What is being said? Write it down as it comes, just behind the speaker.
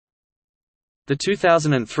The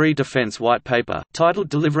 2003 Defence White Paper, titled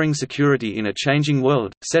Delivering Security in a Changing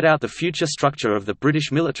World, set out the future structure of the British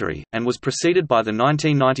military, and was preceded by the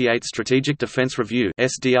 1998 Strategic Defence Review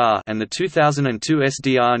 (SDR) and the 2002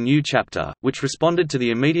 SDR New Chapter, which responded to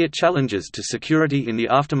the immediate challenges to security in the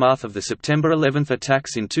aftermath of the September 11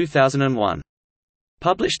 attacks in 2001.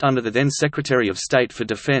 Published under the then Secretary of State for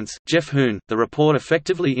Defense, Jeff Hoon, the report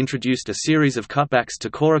effectively introduced a series of cutbacks to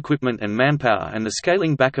core equipment and manpower and the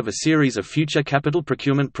scaling back of a series of future capital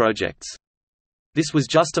procurement projects. This was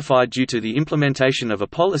justified due to the implementation of a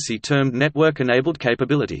policy termed network-enabled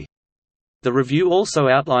capability. The review also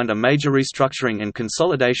outlined a major restructuring and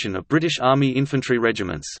consolidation of British Army infantry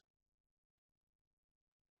regiments.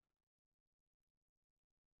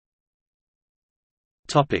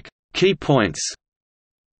 Key points.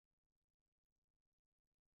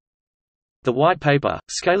 The White Paper,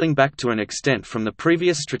 scaling back to an extent from the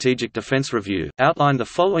previous Strategic Defence Review, outlined the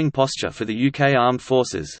following posture for the UK Armed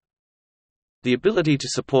Forces. The ability to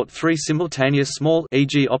support three simultaneous small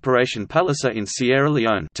e.g. Operation Palliser in Sierra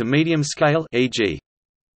Leone to medium-scale e.g.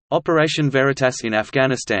 Operation Veritas in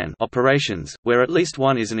Afghanistan operations, where at least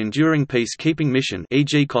one is an enduring peacekeeping mission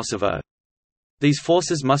e.g. Kosovo. These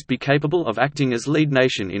forces must be capable of acting as lead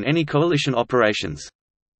nation in any coalition operations.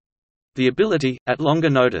 The ability, at longer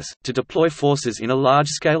notice, to deploy forces in a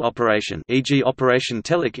large-scale operation e.g. Operation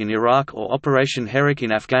Telik in Iraq or Operation Herrick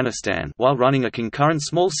in Afghanistan while running a concurrent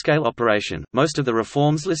small-scale operation. Most of the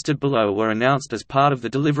reforms listed below were announced as part of the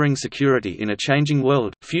Delivering Security in a Changing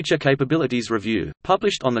World, Future Capabilities Review,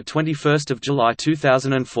 published on 21 July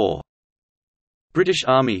 2004. British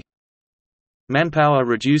Army manpower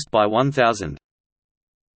reduced by 1,000.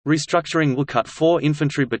 Restructuring will cut 4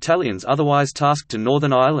 infantry battalions otherwise tasked to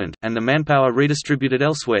Northern Ireland, and the manpower redistributed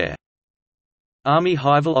elsewhere. Army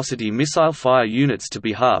high-velocity missile fire units to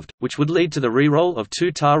be halved, which would lead to the re-roll of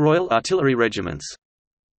 2 TAR Royal Artillery regiments.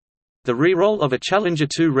 The re-roll of a Challenger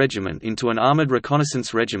 2 regiment into an armoured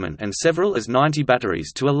reconnaissance regiment and several as 90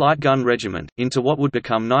 batteries to a light gun regiment, into what would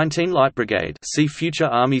become 19 Light Brigade. See Future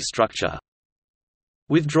Army structure.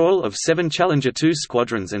 Withdrawal of 7 Challenger 2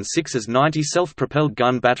 squadrons and 6 as 90 self-propelled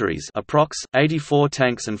gun batteries approx. 84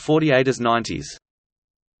 tanks and 48 as 90s.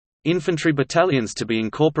 Infantry battalions to be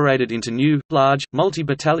incorporated into new, large,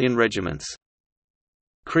 multi-battalion regiments.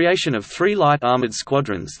 Creation of 3 light armoured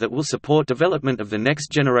squadrons that will support development of the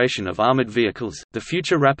next generation of armoured vehicles, the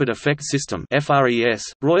Future Rapid Effect System (FRES),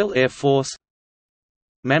 Royal Air Force.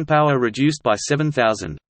 Manpower reduced by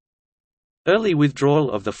 7,000. Early withdrawal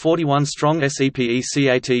of the 41-strong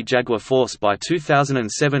SEPECAT Jaguar Force by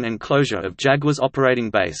 2007 and closure of Jaguar's operating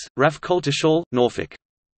base, RAF Coltishall, Norfolk.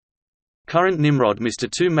 Current Nimrod Mr.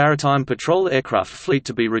 2 maritime patrol aircraft fleet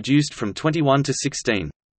to be reduced from 21 to 16.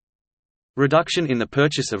 Reduction in the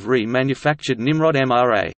purchase of re-manufactured Nimrod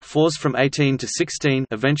MRA-4s from 18 to 16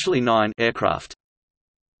 eventually 9 aircraft.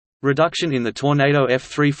 Reduction in the Tornado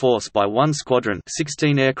F-3 force by 1 squadron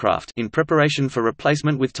 16 aircraft in preparation for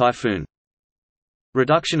replacement with Typhoon.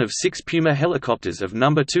 Reduction of 6 Puma helicopters of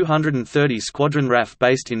No. 230 Squadron RAF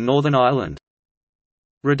based in Northern Ireland.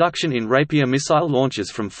 Reduction in Rapier missile launches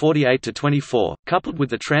from 48 to 24, coupled with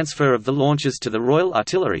the transfer of the launches to the Royal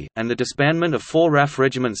Artillery, and the disbandment of 4 RAF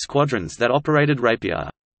regiment squadrons that operated Rapier.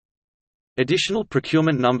 Additional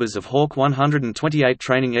procurement numbers of Hawk 128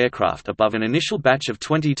 training aircraft above an initial batch of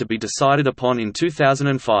 20 to be decided upon in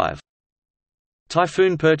 2005.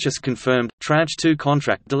 Typhoon purchase confirmed, Tranche 2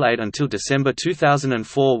 contract delayed until December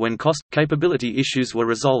 2004 when cost-capability issues were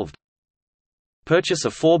resolved. Purchase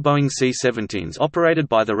of 4 Boeing C-17s operated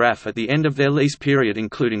by the RAF at the end of their lease period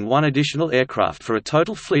including 1 additional aircraft for a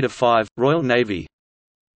total fleet of 5, Royal Navy.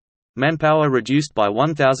 Manpower reduced by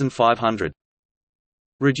 1,500.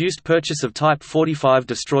 Reduced purchase of Type 45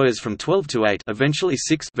 destroyers from 12 to 8 eventually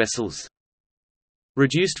 6 vessels.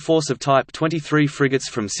 Reduced force of Type 23 frigates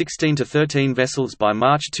from 16 to 13 vessels by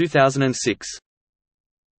March 2006.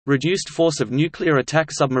 Reduced force of Nuclear Attack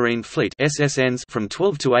Submarine Fleet (SSNs) from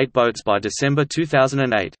 12 to 8 boats by December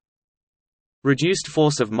 2008. Reduced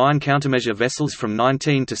force of mine countermeasure vessels from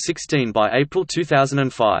 19 to 16 by April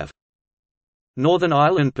 2005. Northern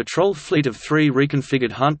Ireland Patrol Fleet of 3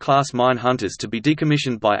 reconfigured Hunt-class mine hunters to be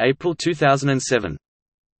decommissioned by April 2007.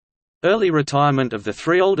 Early retirement of the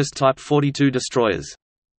 3 oldest Type 42 destroyers.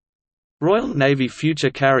 Royal Navy Future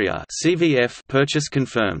Carrier (CVF) purchase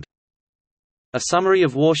confirmed. A summary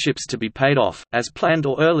of warships to be paid off, as planned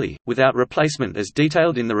or early, without replacement as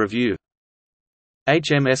detailed in the review.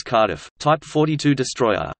 HMS Cardiff, Type 42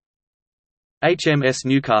 destroyer. HMS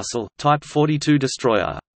Newcastle, Type 42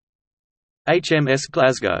 destroyer. HMS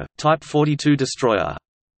Glasgow, Type 42 destroyer.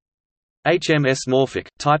 HMS Norfolk,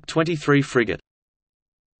 Type 23 frigate.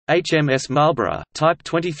 HMS Marlborough, Type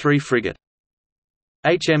 23 frigate.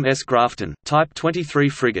 HMS Grafton, Type 23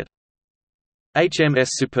 frigate. HMS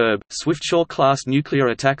Superb, Swiftsure-class nuclear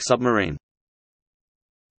attack submarine.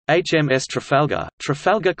 HMS Trafalgar,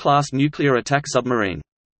 Trafalgar-class nuclear attack submarine.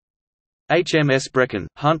 HMS Brecon,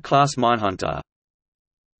 Hunt-class minehunter.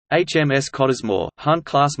 HMS Cottesmore,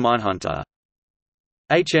 Hunt-class minehunter.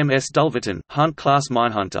 HMS Dulverton, Hunt-class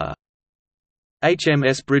minehunter.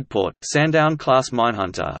 HMS Bridport, Sandown-class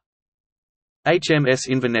minehunter. HMS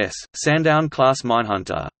Inverness, Sandown-class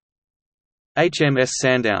minehunter. HMS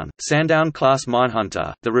Sandown, Sandown-class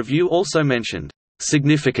minehunter. The review also mentioned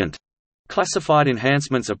significant classified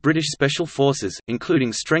enhancements of British Special Forces,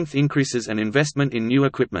 including strength increases and investment in new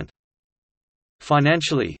equipment.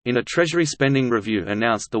 Financially, in a Treasury spending review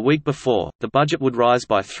announced the week before, the budget would rise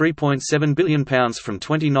by £3.7 billion from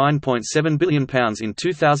 £29.7 billion in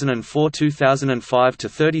 2004-2005 to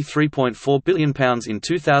 £33.4 billion in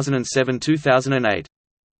 2007-2008.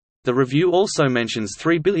 The review also mentions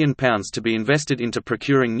 £3 billion to be invested into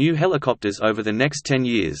procuring new helicopters over the next 10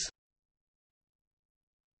 years.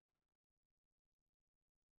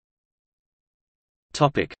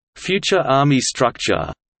 Future Army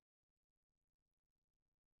structure.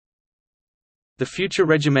 The future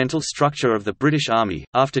regimental structure of the British Army,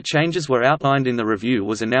 after changes were outlined in the review,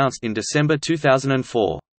 was announced in December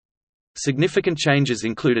 2004. Significant changes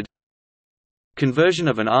included conversion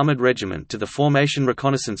of an armoured regiment to the formation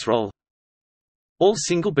reconnaissance role, all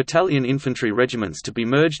single battalion infantry regiments to be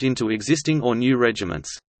merged into existing or new regiments.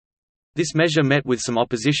 This measure met with some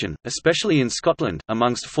opposition, especially in Scotland,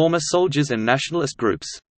 amongst former soldiers and nationalist groups.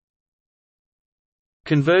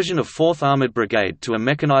 Conversion of 4th Armoured Brigade to a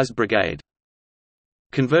mechanised brigade.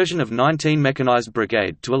 Conversion of 19 Mechanised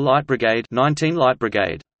Brigade to a Light Brigade, 19 Light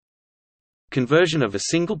Brigade. Conversion of a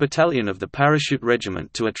single battalion of the Parachute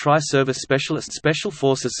Regiment to a Tri-Service Specialist Special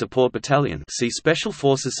Forces Support Battalion, see Special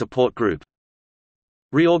Forces Support Group.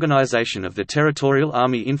 Reorganisation of the Territorial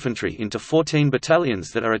Army Infantry into 14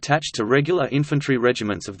 battalions that are attached to regular infantry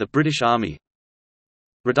regiments of the British Army.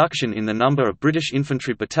 Reduction in the number of British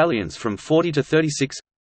infantry battalions from 40 to 36.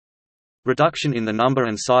 Reduction in the number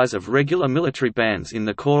and size of regular military bands in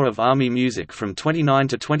the Corps of Army Music from 29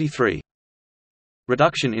 to 23.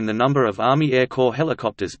 Reduction in the number of Army Air Corps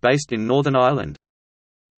helicopters based in Northern Ireland.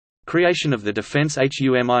 Creation of the Defence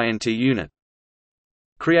HUMINT unit.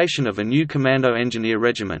 Creation of a new Commando Engineer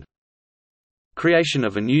Regiment. Creation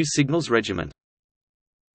of a new Signals Regiment.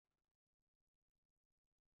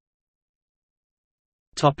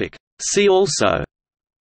 See also: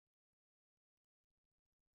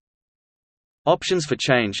 Options for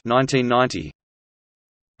Change 1990,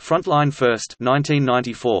 Frontline First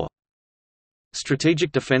 1994,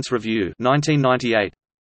 Strategic Defense Review 1998,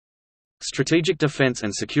 Strategic Defense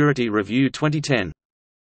and Security Review 2010,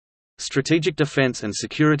 Strategic Defense and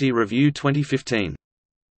Security Review 2015.